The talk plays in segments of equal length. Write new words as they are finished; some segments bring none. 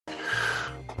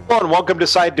Hello and welcome to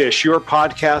Side Dish, your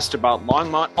podcast about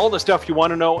Longmont, all the stuff you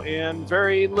want to know and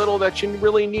very little that you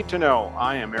really need to know.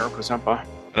 I am Eric Ozempa.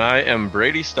 And I am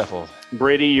Brady Steffel.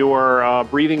 Brady, you are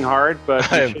breathing hard, but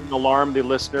you shouldn't alarm the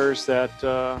listeners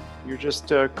that you're just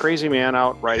a crazy man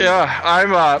out riding. Yeah,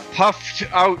 I'm puffed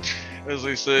out, as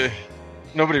they say.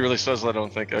 Nobody really says that, I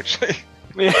don't think, actually.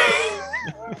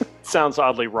 Sounds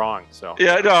oddly wrong. So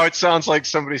yeah, no, it sounds like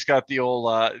somebody's got the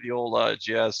old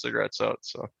jazz cigarettes out.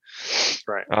 So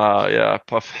right. Yeah,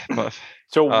 puff.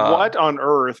 So what on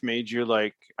earth made you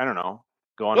go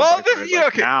on a bike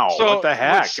ride now? So what the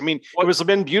heck? It's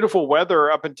been beautiful weather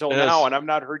up until now, and I've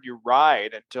not heard you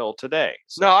ride until today.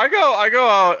 So. No, I go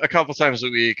out a couple times a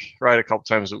week, ride a couple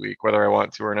times a week, whether I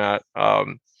want to or not.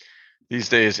 These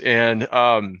days, and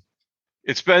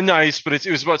it's been nice, but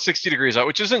it was about 60 degrees out,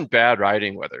 which isn't bad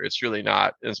riding weather. It's really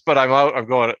not. But I'm out. I'm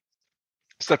going.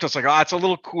 Steph's like, it's a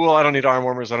little cool. I don't need arm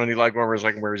warmers. I don't need leg warmers.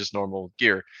 I can wear just normal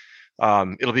gear.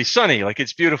 It'll be sunny. Like,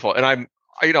 it's beautiful. And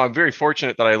I'm very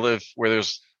fortunate that I live where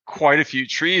there's quite a few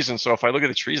trees. And so if I look at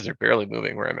the trees, they're barely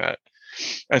moving where I'm at.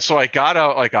 And so I got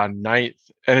out like on 9th,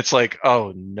 and it's like,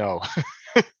 oh no.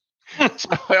 So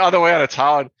on the way out of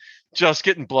town, just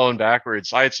getting blown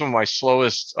backwards. I had some of my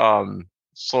slowest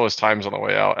times on the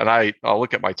way out, and I'll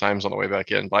look at my times on the way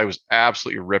back in, but I was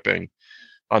absolutely ripping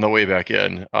on the way back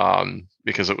in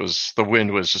because the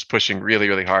wind was just pushing really,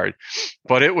 really hard,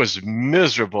 but it was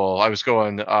miserable. I was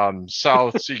going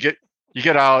south. So you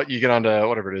get out, you get onto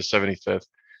whatever it is, 75th.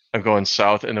 I'm going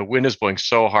south, and the wind is blowing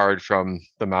so hard from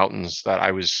the mountains that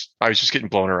I was just getting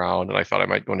blown around, and I thought I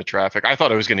might go into traffic. I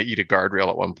thought I was going to eat a guardrail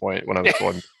at one point when I was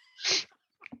going.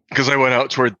 Because I went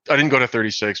out I didn't go to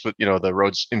 36, but the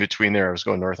roads in between there, I was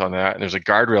going north on that, and there's a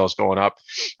guardrails going up,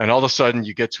 and all of a sudden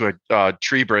you get to a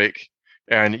tree break,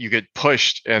 and you get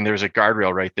pushed, and there's a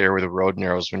guardrail right there where the road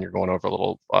narrows when you're going over a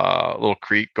little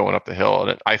creek going up the hill,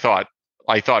 and I thought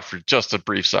for just a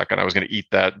brief second I was going to eat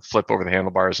that, flip over the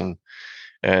handlebars, and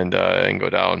go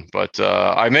down, but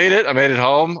I made it. I made it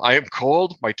home. I am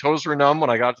cold. My toes were numb when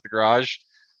I got to the garage.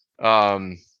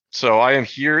 So I am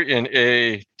here in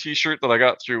a t-shirt that I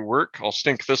got through work. I'll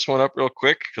stink this one up real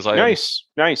quick because nice.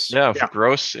 Yeah,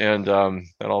 gross. And then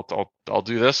I'll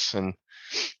do this and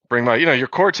bring my, your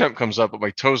core temp comes up, but my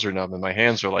toes are numb and my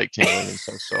hands are like tingling and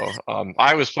stuff. So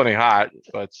I was plenty hot,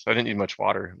 but I didn't need much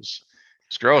water. It was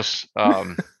gross.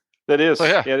 That is. So,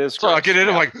 yeah. It is. So I'll get in.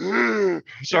 I'm like,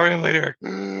 sorry, I'm late, Eric. I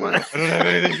don't have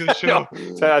anything to show.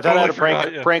 So I thought I had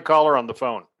a prank caller on the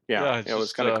phone. Yeah, it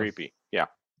was kind of creepy. Yeah.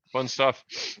 Fun stuff.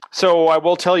 So I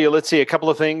will tell you, let's see, a couple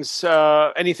of things.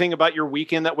 Anything about your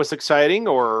weekend that was exciting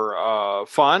or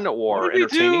fun or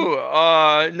entertaining?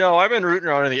 No, I've been rooting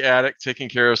around in the attic, taking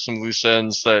care of some loose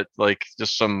ends that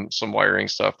just some wiring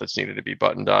stuff that's needed to be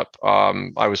buttoned up.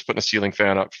 I was putting a ceiling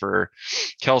fan up for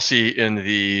Kelsey in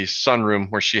the sunroom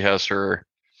where she has her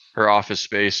office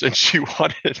space, and she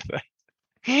wanted that.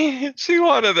 She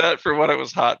wanted that for when it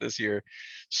was hot this year.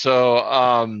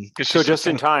 So, just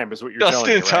in time is what you're telling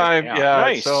me, right? Just in time, yeah.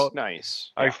 Nice, so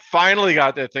nice. I finally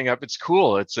got that thing up. It's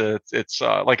cool. It's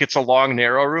a long,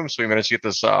 narrow room. So we managed to get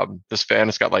this fan.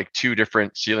 It's got like 2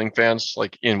 different ceiling fans,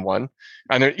 like in one,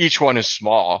 and each one is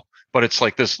small, but it's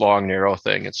like this long, narrow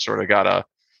thing. It's sort of got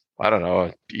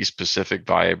a East Pacific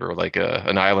vibe or like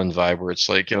an island vibe where it's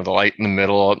like, the light in the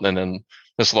middle and then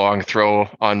this long throw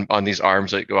on these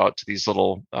arms that go out to these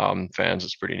little fans.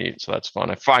 It's pretty neat. So that's fun.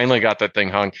 I finally got that thing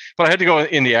hung, but I had to go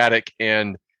in the attic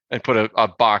and put a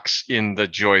box in the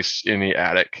joist in the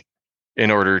attic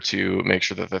in order to make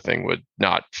sure that the thing would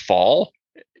not fall,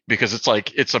 because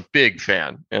it's a big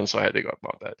fan. And so I had to go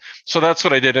about that. So that's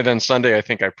what I did. And then Sunday, I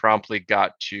think I promptly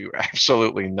got to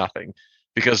absolutely nothing,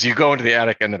 because you go into the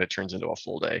attic and then it turns into a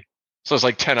full day. So it's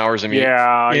like 10 hours of me in and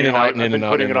out and in and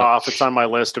out. Putting it off. It's on my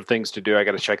list of things to do. I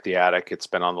got to check the attic. It's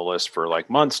been on the list for like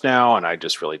months now, and I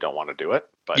just really don't want to do it.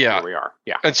 But here we are.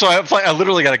 Yeah. And so I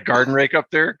literally got a garden rake up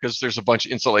there because there's a bunch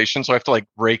of insulation. So I have to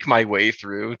rake my way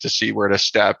through to see where to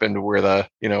step and where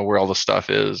where all the stuff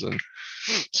is. And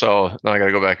so now I got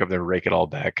to go back up there and rake it all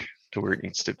back to where it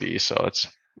needs to be. So that's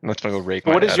going to go rake.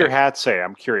 What does your hat say?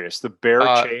 I'm curious. The Bear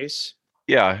Chase.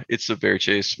 Yeah, it's the Bear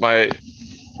Chase.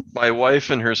 My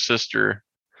wife and her sister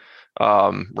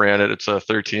ran it. It's a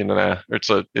 13 and it's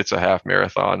a half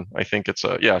marathon. I think it's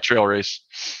a trail race.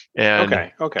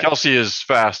 And okay. Kelsey is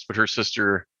fast, but her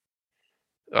sister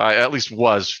at least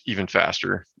was even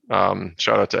faster.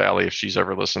 Shout out to Allie if she's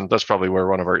ever listened. That's probably where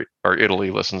one of our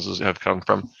Italy listens have come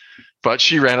from. But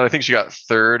she ran it. I think she got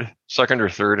second or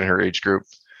third in her age group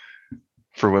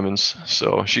for women's.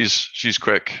 So she's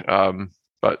quick.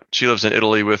 But she lives in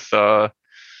Italy with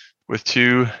with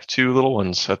two little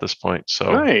ones at this point.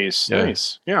 So nice. Yeah,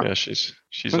 she's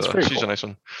a nice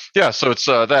one. Yeah, so it's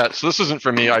that. So this isn't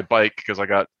for me. I bike because I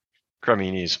got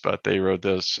Creminis, but they rode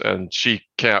this, and she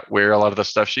can't wear a lot of the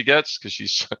stuff she gets because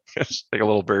she's like a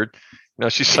little bird.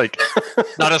 She's like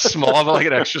not as small, but like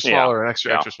an extra small or an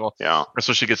extra small. Yeah. And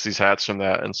so she gets these hats from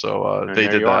that, and so they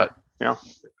did that. Yeah,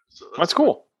 so that's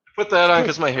cool. Put that on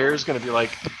because my hair is going to be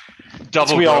like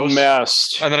double gross. All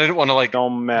messed, and then I didn't want to like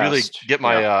really get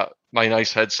my my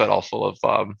nice headset all full of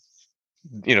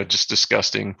just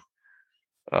disgustingness.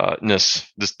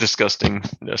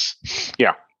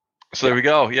 Yeah. So there we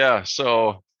go. Yeah.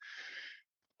 So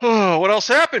what else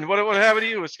happened? What happened to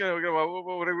you? What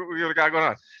we got going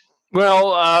on?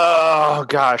 Well,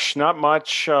 gosh, not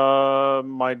much.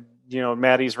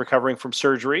 Maddie's recovering from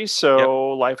surgery,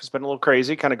 so life has been a little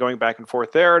crazy, kind of going back and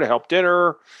forth there to help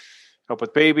dinner, help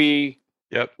with baby.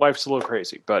 Yep. Life's a little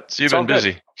crazy, but so you've been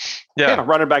busy. Yeah,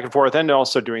 running back and forth and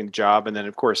also doing the job. And then,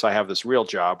 of course, I have this real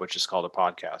job, which is called a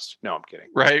podcast. No, I'm kidding.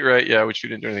 Right. Yeah, which we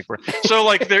didn't do anything for. So,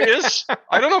 like, there is,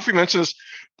 I don't know if we mentioned this,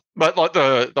 but like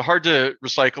the Hard to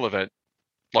Recycle event,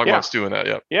 Longmont's doing that.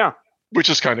 Yep. Yeah. Which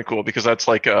is kind of cool because that's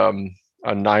like a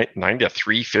 9 to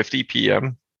 3:50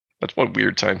 p.m. That's one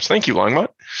weird times. Thank you, Longmont.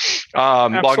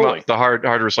 Longmont, the Hard to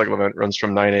Recycle event runs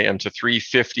from 9 a.m. to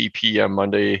 3:50 p.m.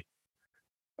 Monday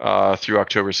through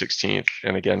October 16th,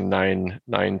 and again 9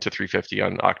 to 3:50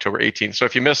 on October 18th. So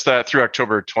if you missed that, through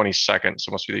October 22nd, so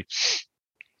it must be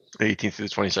the 18th through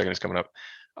the 22nd is coming up.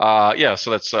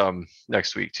 So that's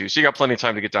next week too. So you got plenty of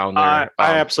time to get down there. I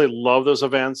absolutely love those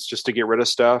events just to get rid of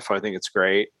stuff. I think it's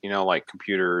great. like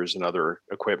computers and other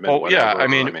equipment. Oh yeah, I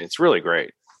mean it's really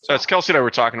great. So that's Kelsey and I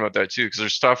were talking about that too, because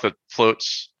there's stuff that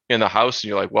floats in the house, and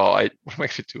you're like, well, what am I going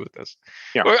to do with this?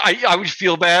 Yeah. I would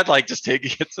feel bad, like just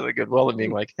taking it to the Goodwill and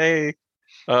being like, hey,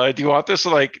 do you want this?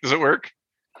 Like, does it work?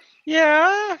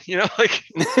 Yeah, like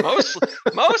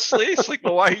mostly. It's like,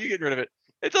 well, why are you getting rid of it?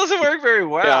 It doesn't work very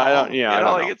well. I don't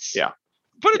know.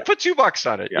 Put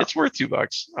 $2 on it. Yeah. It's worth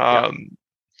 $2.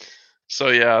 So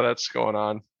yeah, that's going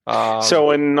on. I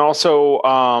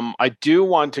do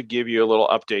want to give you a little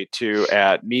update too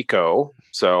at MECO.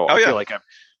 So I feel like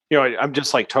I'm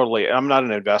just like totally, I'm not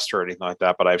an investor or anything like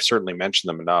that, but I've certainly mentioned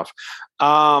them enough.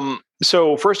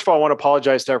 So first of all, I want to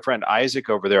apologize to our friend Isaac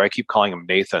over there. I keep calling him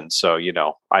Nathan. So,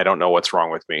 I don't know what's wrong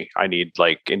with me. I need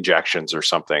like injections or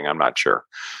something. I'm not sure.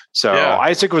 So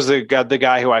Isaac was the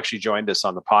guy who actually joined us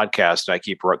on the podcast. And I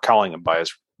keep calling him by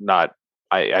his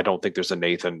I don't think there's a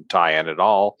Nathan tie-in at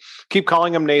all. Keep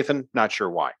calling him Nathan. Not sure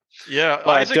why. Yeah.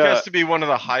 But, Isaac has to be one of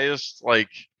the highest like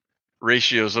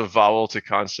ratios of vowel to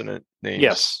consonant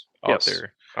names out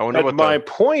there. I wonder what my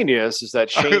point is that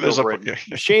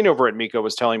Shane over at MECO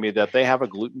was telling me that they have a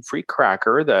gluten-free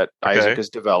cracker that Isaac has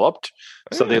developed.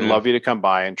 So they'd love you to come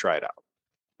by and try it out.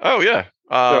 Oh yeah.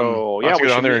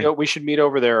 We should meet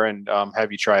over there and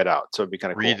have you try it out. So it'd be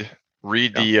kind of cool.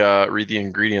 Read the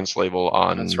ingredients label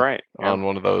on. That's right. On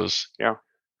one of those. Yeah.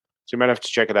 So you might have to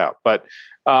check it out. But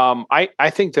I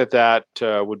think that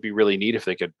would be really neat if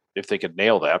they could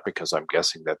nail that, because I'm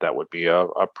guessing that would be a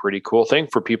pretty cool thing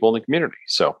for people in the community.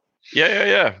 So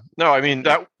yeah. No, I mean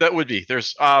that would be.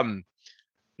 There's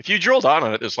if you drill down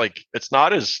on it, there's like it's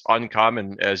not as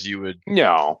uncommon as you would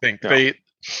think. They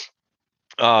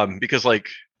because like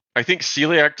I think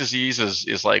celiac disease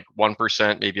is like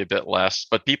 1%, maybe a bit less,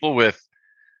 but people with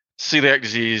celiac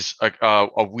disease,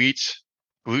 a wheat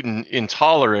gluten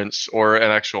intolerance or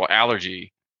an actual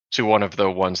allergy to one of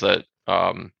the ones that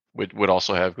would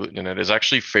also have gluten in it is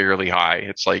actually fairly high.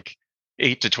 It's like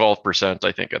 8 to 12%,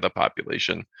 I think, of the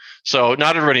population. So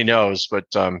not everybody knows, but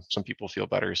some people feel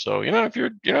better. So, if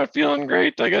you're not feeling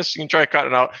great, I guess you can try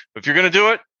cutting it out. But if you're going to do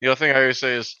it, the other thing I always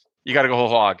say is you got to go whole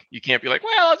hog. You can't be like,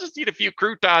 well, I'll just eat a few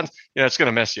croutons. It's going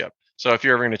to mess you up. So if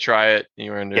you're ever going to try it,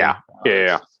 you're in there.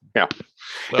 Yeah. So,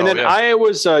 and then I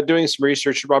was doing some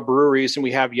research about breweries, and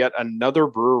we have yet another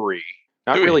brewery.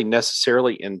 Not really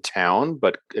necessarily in town,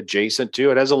 but adjacent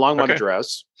to it. Has a Longmont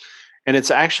address, and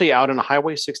it's actually out on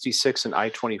Highway 66 and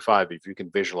I-25. If you can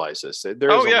visualize this,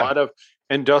 there's a lot of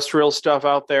industrial stuff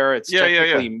out there. It's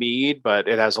technically mead, but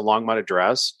it has a Longmont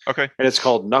address. Okay, and it's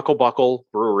called Knuckle Buckle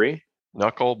Brewery.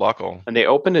 Knuckle Buckle, and they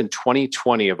opened in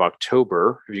 2020 of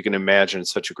October. If you can imagine,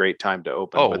 such a great time to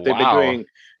open.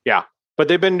 But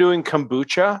they've been doing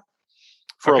kombucha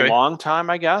for a long time,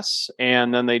 I guess.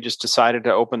 And then they just decided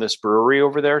to open this brewery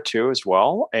over there too, as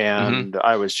well. And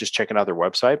I was just checking out their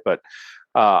website, but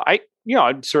I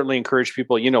I'd certainly encourage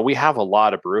people. We have a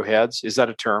lot of brew heads. Is that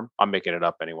a term? I'm making it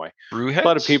up anyway. Brew heads? A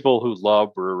lot of people who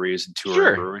love breweries and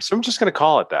touring breweries. So I'm just going to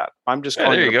call it that. I'm just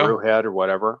calling it a brew head or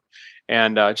whatever.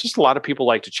 And just a lot of people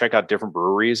like to check out different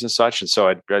breweries and such. And so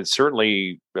I'd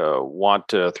certainly want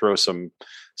to throw some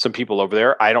people over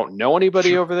there. I don't know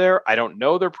anybody over there. I don't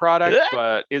know their product,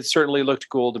 but it certainly looked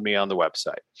cool to me on the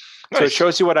website. Nice. So it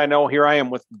shows you what I know. Here I am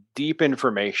with deep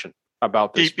information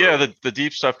about this. The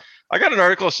deep stuff. I got an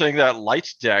article saying that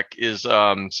LightDeck is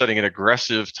setting an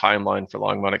aggressive timeline for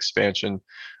Longmont expansion.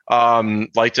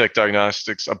 LightDeck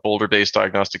Diagnostics, a Boulder-based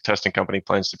diagnostic testing company,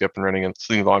 plans to be up and running in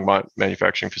the Longmont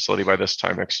manufacturing facility by this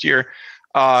time next year,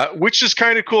 which is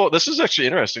kind of cool. This is actually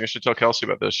interesting. I should tell Kelsey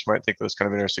about this. She might think this is kind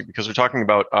of interesting because we're talking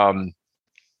about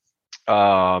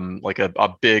like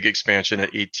a big expansion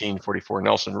at 1844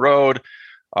 Nelson Road.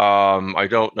 I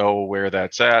don't know where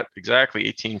that's at exactly.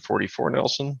 1844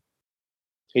 Nelson.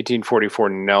 1844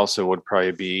 Nelson would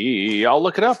probably be. I'll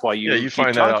look it up while you keep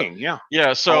find talking. That out.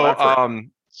 Yeah.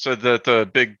 So the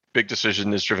big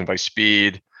decision is driven by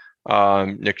speed.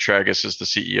 Nick Tragus is the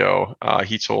CEO.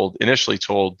 He initially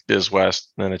told BizWest,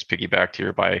 and then it's piggybacked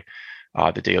here by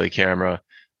the Daily Camera.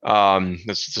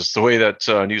 That's just the way that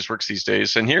news works these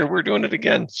days. And here we're doing it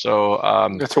again. So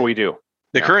that's what we do.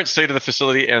 The current state of the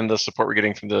facility and the support we're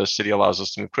getting from the city allows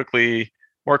us to move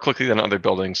more quickly than other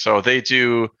buildings. So they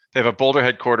have a Boulder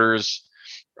headquarters,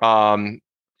 and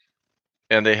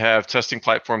they have testing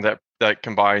platform that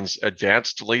combines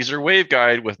advanced laser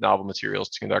waveguide with novel materials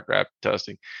to conduct rapid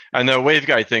testing. And the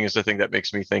waveguide thing is the thing that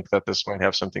makes me think that this might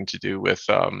have something to do with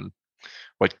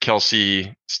what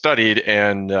Kelsey studied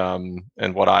and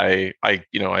what I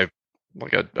have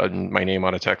like my name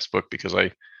on a textbook because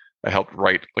I helped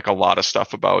write like a lot of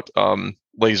stuff about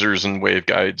lasers and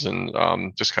waveguides,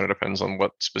 and just kind of depends on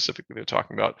what specifically they're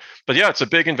talking about. But yeah, it's a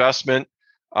big investment.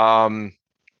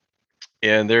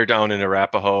 And they're down in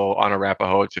Arapahoe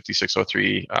at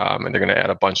 5603, and they're going to add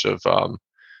a bunch of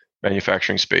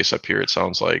manufacturing space up here, it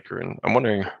sounds like. And I'm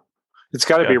wondering. It's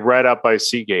got to be right up by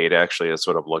Seagate, actually. That's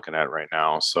what I'm looking at right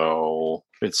now. So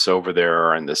it's over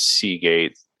there in the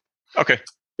Seagate. Okay.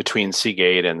 Between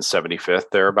Seagate and 75th,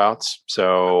 thereabouts.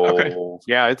 So,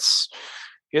 yeah,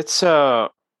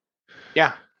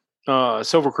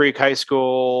 Silver Creek High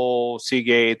School,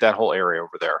 Seagate, that whole area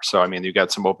over there. So, I mean, you've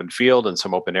got some open field and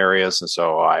some open areas. And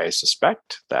so I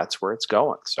suspect that's where it's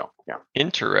going. So, yeah.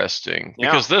 Interesting. Yeah.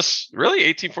 Because this really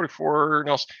 1844,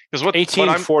 Nelson, because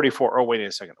 1844. Oh, wait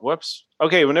a second. Whoops.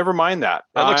 Okay. Well, never mind that.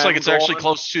 That looks like it's actually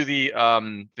close to the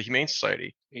Humane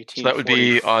Society. So that would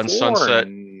be on Sunset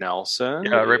Nelson.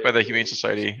 Yeah, right by the Humane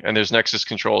Society. And there's Nexus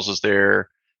Controls is there.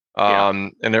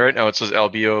 And there right now it says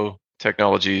Albio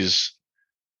Technologies,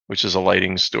 which is a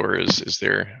lighting store, is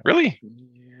there. Really?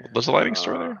 Yeah. There's a lighting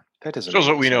store there? That doesn't shows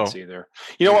what we know. Either.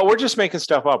 You know what? We're just making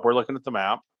stuff up. We're looking at the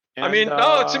map. And, I mean,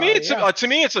 no, to me it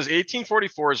says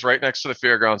 1844 is right next to the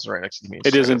fairgrounds and right next to the Humane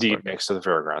Society. It is indeed next to the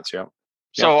fairgrounds, yeah.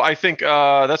 So I think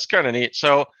that's kind of neat.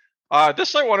 So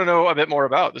this I want to know a bit more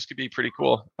about. This could be pretty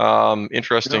cool.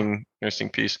 Interesting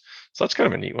piece. So that's kind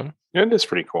of a neat one. Yeah, it is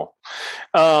pretty cool.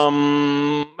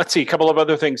 Let's see. A couple of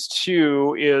other things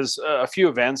too is a few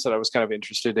events that I was kind of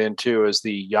interested in too. Is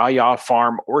the Yaya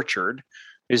Farm Orchard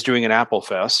is doing an Apple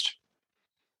Fest,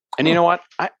 and you know what?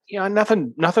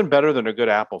 Nothing better than a good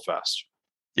Apple Fest.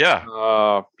 Yeah.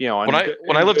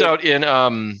 When I lived out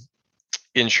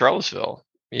in Charlottesville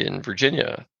in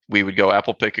Virginia, we would go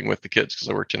apple picking with the kids because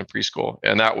I worked in a preschool,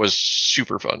 and that was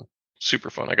super fun. Super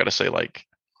fun. I got to say, like,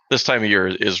 this time of year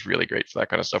is really great for that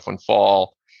kind of stuff. When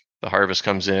fall, the harvest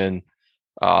comes in,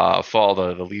 fall,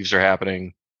 the leaves are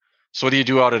happening. So what do you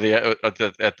do out of at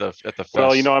the fest?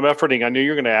 Well, I'm efforting. I knew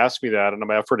you were going to ask me that, and I'm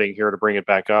efforting here to bring it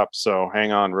back up. So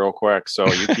hang on real quick. So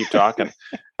you keep talking.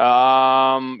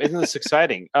 Isn't this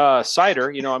exciting?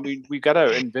 Cider, we've got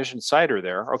to envision cider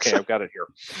there. Okay, I've got it here.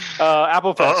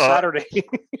 Apple Fest Saturday.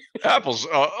 Apples,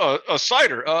 a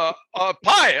cider,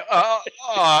 pie.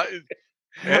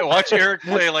 Watch Eric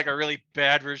play like a really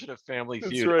bad version of Family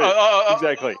Feud. Right.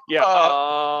 Exactly.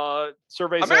 Yeah.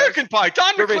 Survey American says, Pie.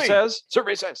 Don McLean.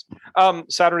 Survey says.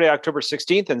 Saturday, October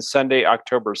 16th and Sunday,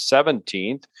 October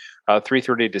 17th,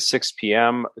 3:30 to 6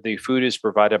 p.m. The food is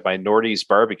provided by Nordy's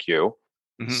Barbecue.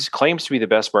 This claims to be the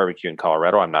best barbecue in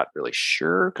Colorado. I'm not really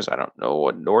sure because I don't know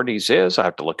what Nordy's is. I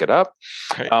have to look it up.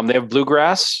 Okay. They have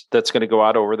bluegrass that's going to go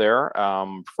out over there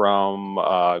from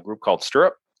a group called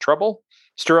Stirrup Trouble.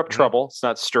 It's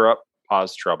not stirrup,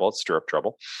 pause trouble. It's Stirrup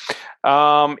Trouble.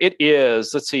 It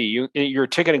is, let's see, your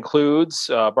ticket includes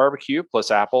barbecue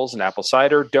plus apples and apple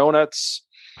cider, donuts,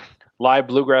 live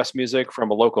bluegrass music from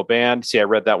a local band. See, I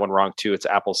read that one wrong too. It's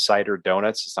Apple Cider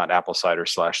Donuts. It's not Apple Cider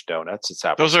 / Donuts. It's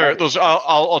Apple. Those.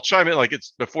 I'll chime in. Like,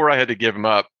 it's before I had to give them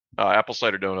up. Apple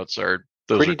Cider Donuts are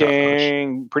pretty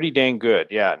dang good.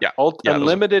 Yeah.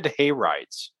 Unlimited hay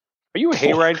rides. Are you a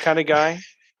hayride kind of guy?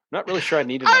 Not really sure I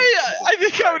need it. I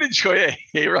think I would enjoy a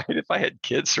hayride if I had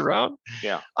kids around.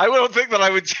 Yeah. I don't think that I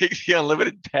would take the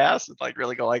unlimited pass and like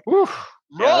really go like, roll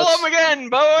them again,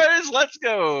 boys. Let's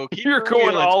go. You're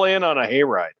going all in on a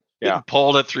hayride. Yeah. Getting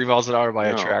pulled at 3 miles an hour by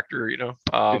a tractor, you know.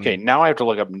 Okay, now I have to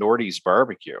look up Nordy's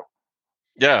barbecue.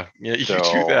 Yeah, you do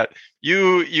that.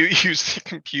 You use the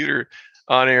computer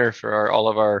on air for all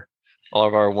of our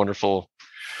wonderful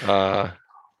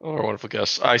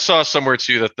guests. I saw somewhere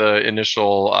too that the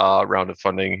initial round of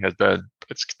funding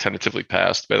it's tentatively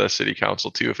passed by the city council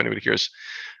too, if anybody cares.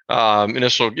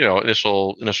 Initial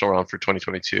round for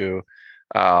 2022.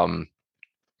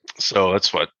 So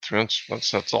that's a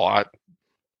lot.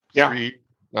 Yeah,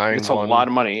 it's a lot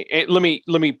of money. Let me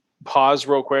pause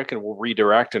real quick and we'll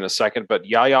redirect in a second. But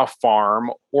Yaya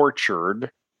Farm Orchard.com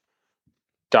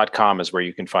is where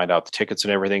you can find out the tickets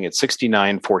and everything. It's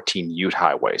 6914 Ute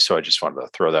Highway. So I just wanted to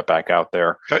throw that back out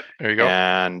there. Okay, there you go.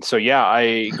 And so,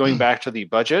 going back to the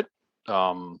budget.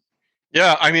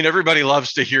 Yeah, I mean, everybody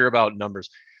loves to hear about numbers.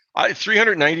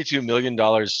 $392 million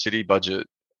city budget.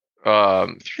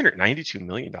 $392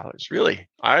 million. Really?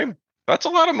 That's a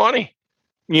lot of money.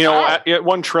 You know, at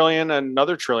 $1 trillion,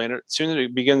 another trillion, as soon as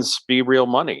it begins to be real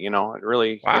money, it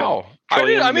really,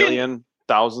 million,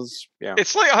 thousands. Yeah.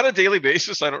 It's like on a daily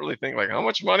basis. I don't really think like, how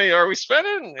much money are we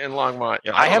spending in Longmont?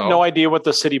 I have no idea what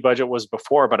the city budget was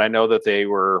before, but I know that they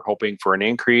were hoping for an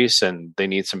increase and they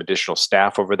need some additional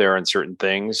staff over there on certain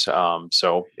things.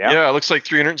 So, yeah. Yeah, it looks like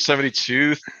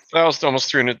 372,000,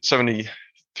 almost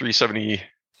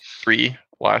 373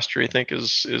 last year, I think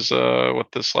is what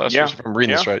this last year is, if I'm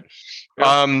reading this right.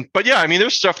 Yeah. But yeah, I mean,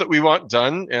 there's stuff that we want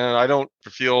done, and I don't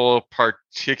feel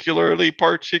particularly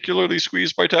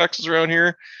squeezed by taxes around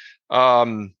here.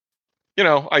 All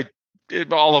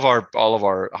of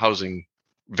our housing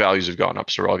values have gone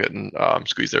up, so we're all getting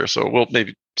squeezed there. So we'll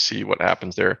maybe see what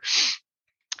happens there.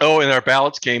 Oh, and our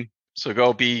ballots came. So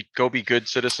go be good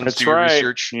citizens. That's do your right.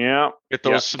 Research. Yeah, get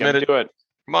those submitted. Do it.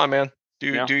 Come on, man.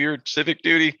 Do your civic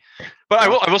duty. But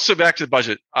I will sit back to the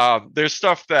budget. There's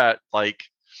stuff that like.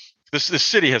 The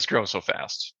city has grown so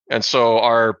fast, and so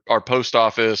our post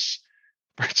office,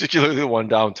 particularly the one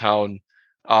downtown,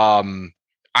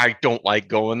 I don't like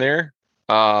going there.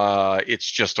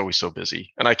 It's just always so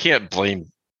busy, and I can't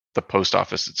blame the post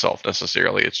office itself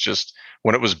necessarily. It's just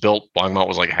when it was built, Longmont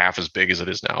was like half as big as it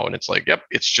is now, and it's like,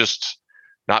 it's just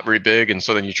not very big. And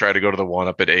so then you try to go to the one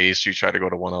up at Ace, you try to go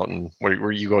to one out in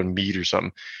where you go and meet or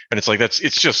something, and it's like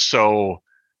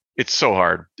it's so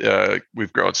hard.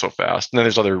 We've grown so fast. And then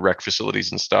there's other rec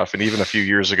facilities and stuff. And even a few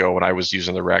years ago when I was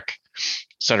using the rec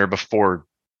center before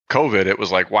COVID, it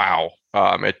was like, wow.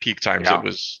 At peak times,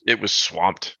 it was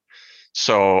swamped.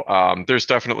 So there's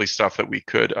definitely stuff that we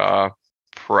could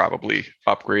probably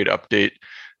upgrade, update,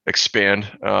 expand,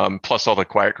 plus all the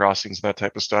quiet crossings and that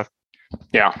type of stuff.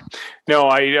 Yeah. No,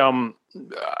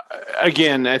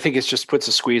 again, I think it just puts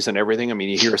a squeeze on everything. I mean,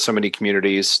 you hear so many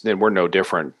communities, and we're no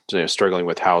different, struggling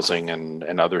with housing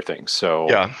and other things. So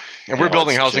yeah, and we're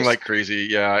building housing like crazy.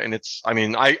 Yeah, and it's, I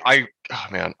mean, I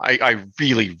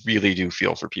really, really do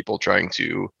feel for people trying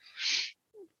to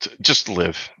just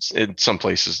live in some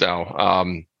places now.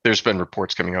 There's been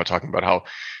reports coming out talking about how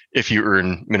if you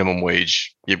earn minimum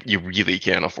wage, you really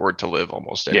can't afford to live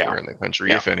almost anywhere in the country,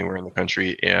 if anywhere in the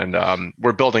country. And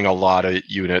we're building a lot of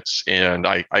units, and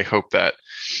I hope that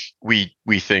we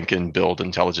think and build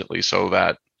intelligently so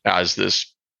that as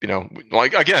this,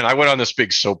 like, again, I went on this big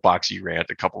soapboxy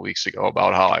rant a couple of weeks ago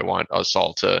about how I want us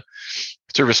all to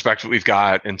respect what we've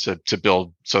got and to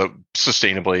build so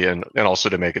sustainably and also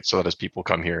to make it so that as people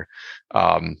come here,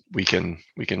 we can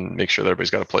make sure that everybody's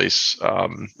got a place,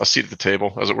 a seat at the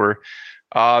table, as it were,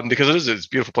 because it's a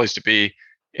beautiful place to be.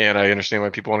 And I understand why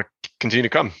people want to continue to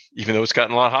come, even though it's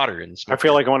gotten a lot hotter. And I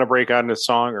feel like I want to break out into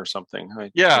song or something.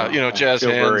 Jazz hands.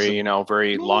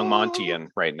 Very Longmontian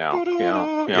right now.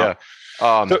 Yeah.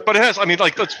 But it has, I mean,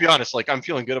 like, let's be honest, like, I'm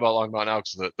feeling good about Longmont now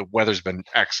because the weather's been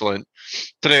excellent.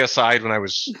 Today aside, when I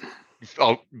was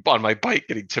out on my bike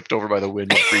getting tipped over by the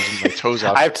wind and freezing my toes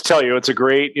off. I have to tell you,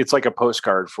 it's like a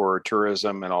postcard for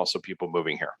tourism and also people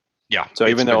moving here. Yeah. So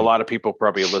even though a lot of people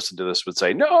probably listen to this would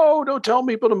say, no, don't tell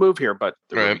people to move here, but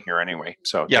they're moving here anyway.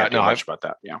 So can't do much about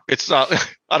that. Yeah. It's not,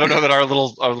 I don't know that our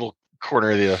little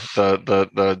corner of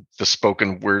the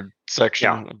spoken word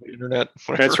section of the internet.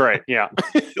 Whatever. That's right. Yeah.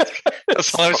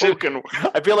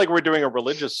 I feel like we're doing a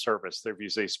religious service if you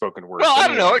say spoken word. Well, I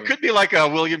don't know. It could be like a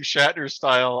William Shatner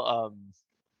style,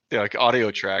 like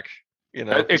audio track.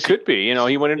 It could be.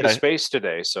 He went into space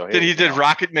today, so hey, he did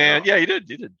Rocket Man. Yeah, he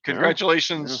did.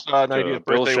 Congratulations, 90th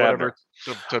birthday, whatever.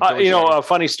 A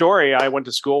funny story. I went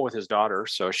to school with his daughter,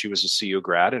 so she was a CU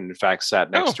grad, and in fact sat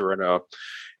next to her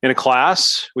in a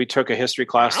class. We took a history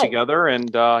class together,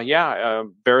 and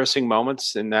embarrassing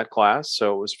moments in that class.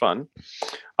 So it was fun.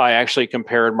 I actually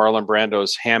compared Marlon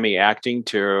Brando's hammy acting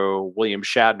to William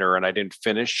Shatner, and I didn't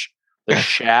finish the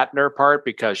Shatner part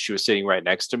because she was sitting right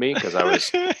next to me, because I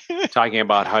was talking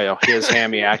about how his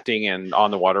hammy acting and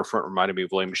On the Waterfront reminded me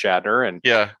of William Shatner. And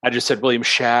I just said William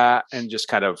Shat and just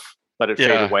kind of let it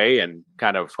fade away and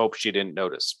kind of hope she didn't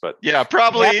notice. But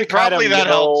probably that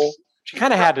helps. She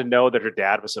kind of had to know that her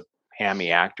dad was a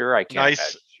hammy actor. I can't.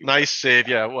 Nice save.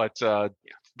 Yeah. What?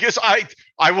 Guess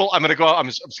I will. I'm gonna go. I'm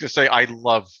just gonna say I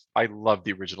love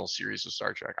the original series of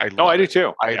Star Trek. I do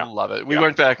too. I love it. We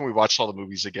went back and we watched all the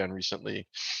movies again recently.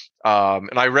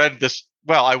 And I read this.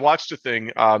 Well, I watched a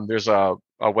thing. There's a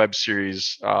web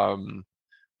series.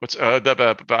 What's I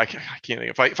can't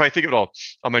think. If I think of it all,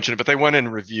 I'll mention it. But they went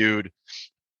and reviewed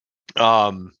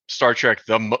Star Trek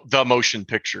the motion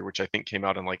picture, which I think came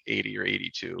out in like 80 or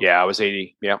 82. Yeah, it was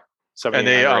 80. Yeah,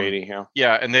 79 or 80.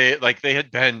 Yeah, and they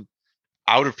had been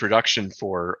out of production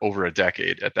for over a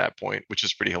decade at that point, which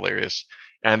is pretty hilarious.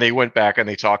 And they went back and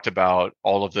they talked about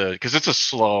all of because it's a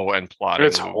slow and plotting.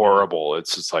 It's horrible.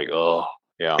 It's just like, oh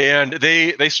yeah. And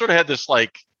they sort of had this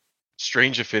like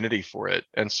strange affinity for it,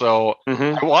 and so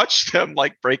I watched them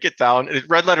like break it down.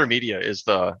 Red Letter Media is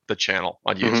the channel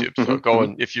on YouTube, so go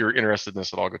and if you're interested in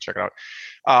this at all, go check it out.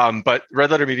 But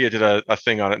Red Letter Media did a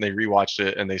thing on it, and they rewatched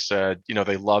it, and they said,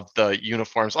 they loved the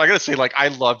uniforms. I gotta say, like, I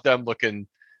love them looking,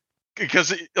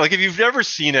 because like if you've never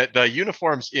seen it, the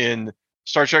uniforms in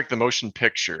Star Trek the motion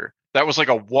picture, that was like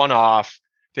a one-off.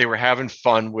 They were having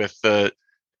fun with the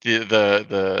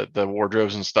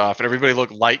wardrobes and stuff, and everybody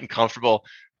looked light and comfortable.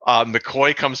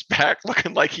 McCoy comes back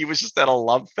looking like he was just at a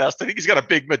love fest. I think he's got a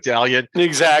big medallion.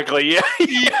 Exactly.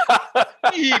 Yeah.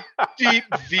 Deep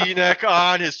V-neck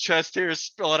on, his chest hair is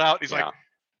spilling out. He's like,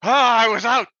 I was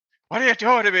out. What are you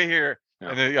doing to me here? Yeah.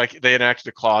 And then they enacted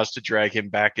a clause to drag him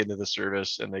back into the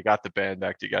service, and they got the band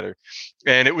back together.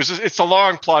 And it's a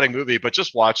long plotting movie, but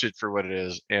just watch it for what it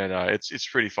is. And it's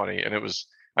pretty funny.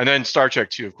 And then Star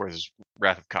Trek 2, of course, is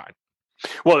Wrath of Khan.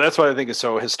 Well, that's what I think is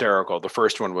so hysterical. The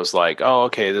first one was like, oh,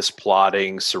 okay, this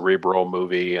plotting cerebral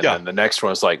movie, and then the next one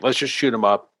was like, let's just shoot him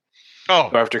up. Oh,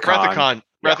 after Khan.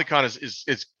 Wrath of Khan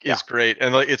is great,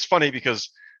 and it's funny because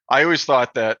I always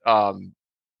thought that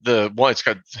it's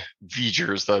got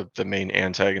V'ger, the main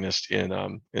antagonist in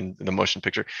the motion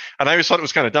picture, and I always thought it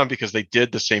was kind of dumb because they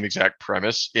did the same exact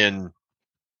premise in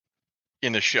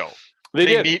the show. They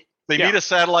did. They meet a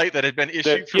satellite that had been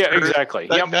issued from Earth, exactly.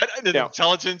 That met an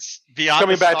intelligence beyond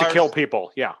coming back stars. to kill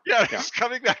people. Yeah. It's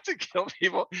coming back to kill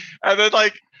people. And then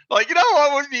like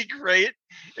what would be great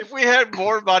if we had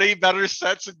more money, better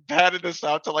sets, and padded this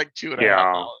out to like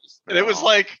 $2.5. And it was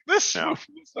like, this movie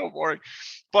is so boring.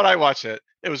 But I watched it.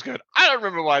 It was good. I don't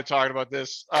remember why I'm talking about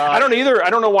this. I don't either. I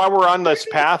don't know why we're on this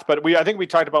path, but I think we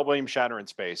talked about William Shatner in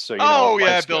space. So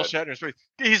Bill Shatner in space.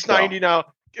 He's 90 now.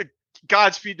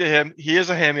 Godspeed to him. He is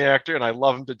a hammy actor, and I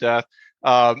love him to death.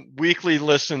 Weekly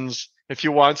listens. If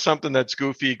you want something that's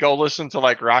goofy, go listen to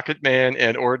like Rocket Man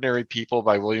and Ordinary People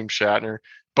by William Shatner.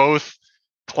 Both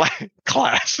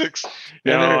classics.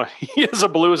 He has a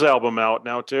blues album out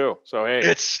now too. So hey,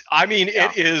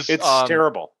 it is. It's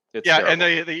terrible. It's terrible. And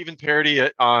they even parody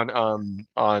it on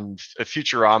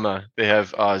Futurama. They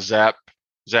have Zap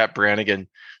Brannigan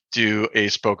do a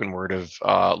spoken word of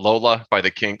Lola by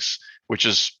the Kinks, which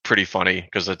is pretty funny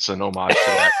because it's an homage to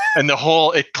that. And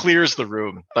it clears the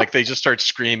room. Like they just start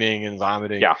screaming and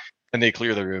vomiting. Yeah. And they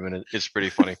clear the room, and it's pretty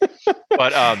funny.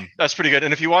 But that's pretty good.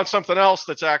 And if you want something else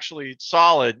that's actually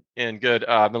solid and good,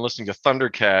 I've been listening to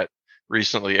Thundercat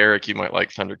recently. Eric, you might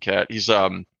like Thundercat. He's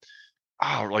like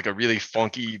a really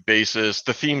funky bassist.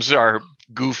 The themes are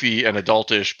goofy and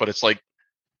adultish, but it's like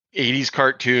 80s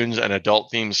cartoons and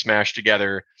adult themes smashed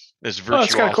together. This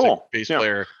virtuosic bass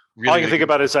player. Really, all I can think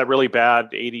about is that really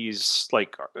bad 80s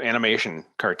like animation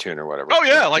cartoon or whatever. Oh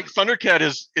yeah, like Thundercat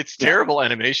it's terrible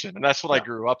animation, and that's what I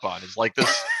grew up on. It's like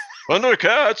this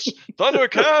Thundercats,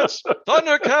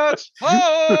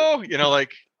 oh,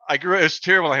 like it was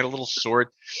terrible. I had a little sword,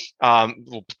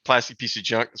 little plastic piece of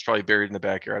junk that's probably buried in the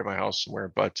backyard of my house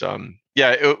somewhere. But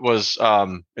Yeah, it was.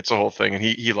 It's a whole thing, and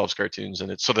he loves cartoons,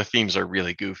 and so the themes are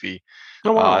really goofy.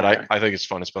 Oh, wow, and I think it's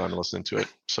fun to spend time listening to it.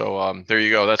 So there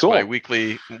you go. That's cool. my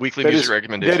weekly music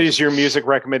recommendation. That is your music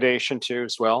recommendation too,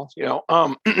 as well.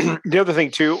 The other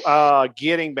thing too,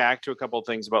 getting back to a couple of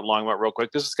things about Longmont real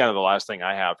quick. This is kind of the last thing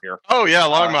I have here. Oh yeah,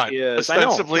 Longmont.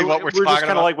 Ostensibly what we're talking just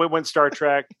kind of like we went Star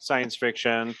Trek, science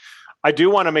fiction. I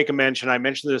do want to make a mention. I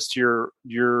mentioned this to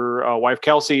your wife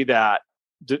Kelsey, that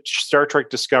Star Trek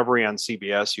Discovery on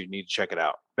CBS. You need to check it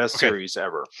out. Best series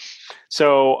ever.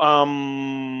 So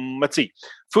let's see.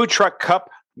 Food Truck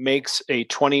Cup makes a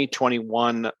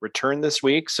 2021 return this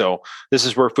week. So this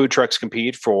is where food trucks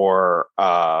compete for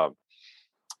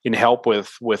in help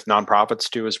with nonprofits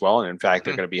too as well. And in fact,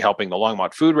 they're going to be helping the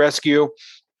Longmont Food Rescue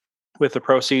with the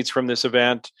proceeds from this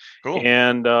event. Cool.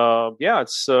 And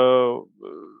it's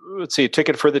let's see, a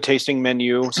ticket for the tasting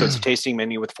menu. So it's a tasting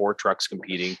menu with 4 trucks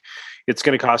competing. It's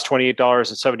going to cost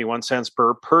 $28.71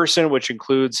 per person, which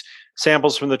includes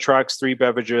samples from the trucks, 3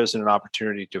 beverages, and an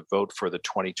opportunity to vote for the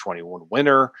 2021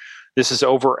 winner. This is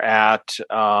over at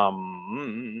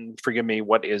forgive me,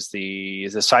 what is the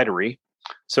cidery?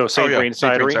 So St. Vrain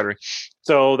Cidery.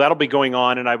 So that'll be going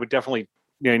on, and I would definitely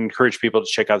encourage people to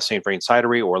check out St. Vrain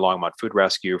Cidery or Longmont Food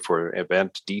Rescue for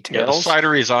event details. Yeah, the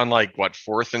cidery is on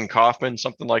 4th and Kaufman,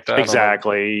 something like that.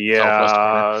 Exactly.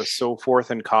 Yeah. So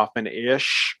 4th and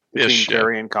Kaufman-ish. Between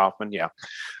Cary and Kaufman, yeah.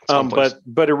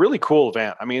 But a really cool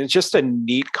event. I mean, it's just a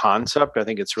neat concept. I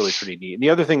think it's really pretty neat. And the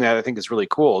other thing that I think is really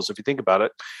cool is if you think about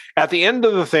it, at the end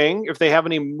of the thing, if they have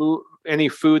any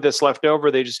food that's left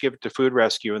over, they just give it to Food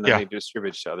Rescue and then they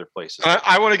distribute it to other places.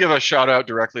 I want to give a shout out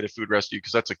directly to Food Rescue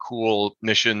because that's a cool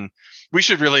mission. We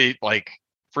should really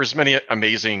for as many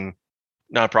amazing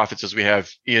nonprofits as we have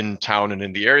in town and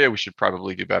in the area, we should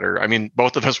probably do better. I mean,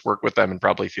 both of us work with them and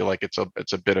probably feel like it's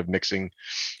a bit of mixing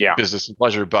business and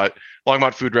pleasure. But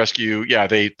Longmont Food Rescue,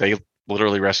 they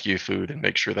literally rescue food and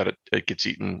make sure that it gets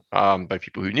eaten by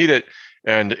people who need it,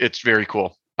 and it's very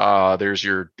cool. There's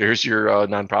your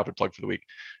nonprofit plug for the week.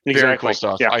 Exactly. Very cool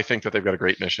stuff. Yeah. I think that they've got a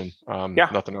great mission.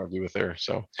 Nothing to argue with there.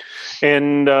 So,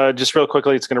 and just real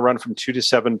quickly, it's going to run from 2 to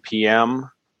 7 p.m.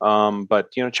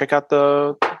 But check out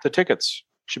the tickets.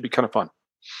 Should be kind of fun.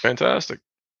 Fantastic.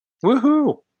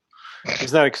 Woohoo!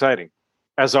 Isn't that exciting?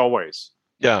 As always.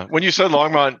 Yeah. When you said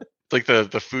Longmont,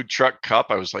 the food truck cup,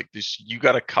 I was like, you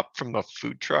got a cup from the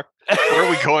food truck? Where are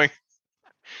we going?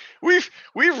 We've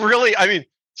really, I mean,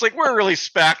 it's like we're really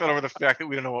spackling over the fact that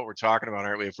we don't know what we're talking about,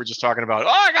 aren't we? If we're just talking about,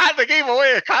 oh God, they gave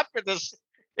away a cup at this.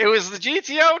 It was the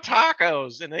GTO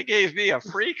tacos, and they gave me a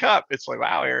free cup. It's like,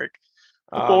 wow, Eric.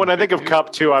 Well, when I think of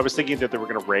cup too, I was thinking that they were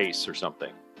going to race or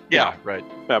something. Yeah, right.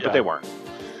 But they weren't.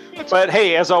 But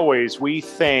hey, as always, we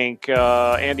thank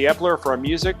Andy Epler for our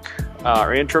music,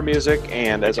 our intro music.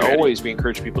 And as always, we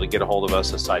encourage people to get a hold of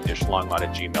us at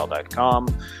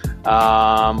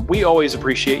sidedishlongmont@gmail.com. We always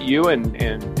appreciate you and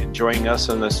enjoying us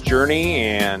on this journey.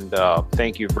 And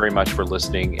thank you very much for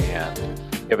listening. And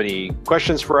if you have any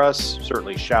questions for us,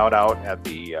 certainly shout out at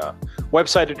the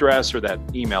website address or that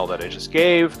email that I just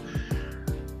gave.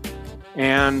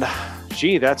 And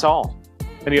that's all.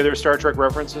 Any other Star Trek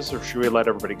references, or should we let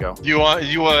everybody go? You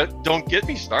want? Don't get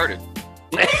me started.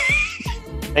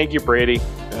 Thank you, Brady.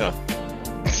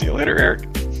 Yeah. See you later, Eric.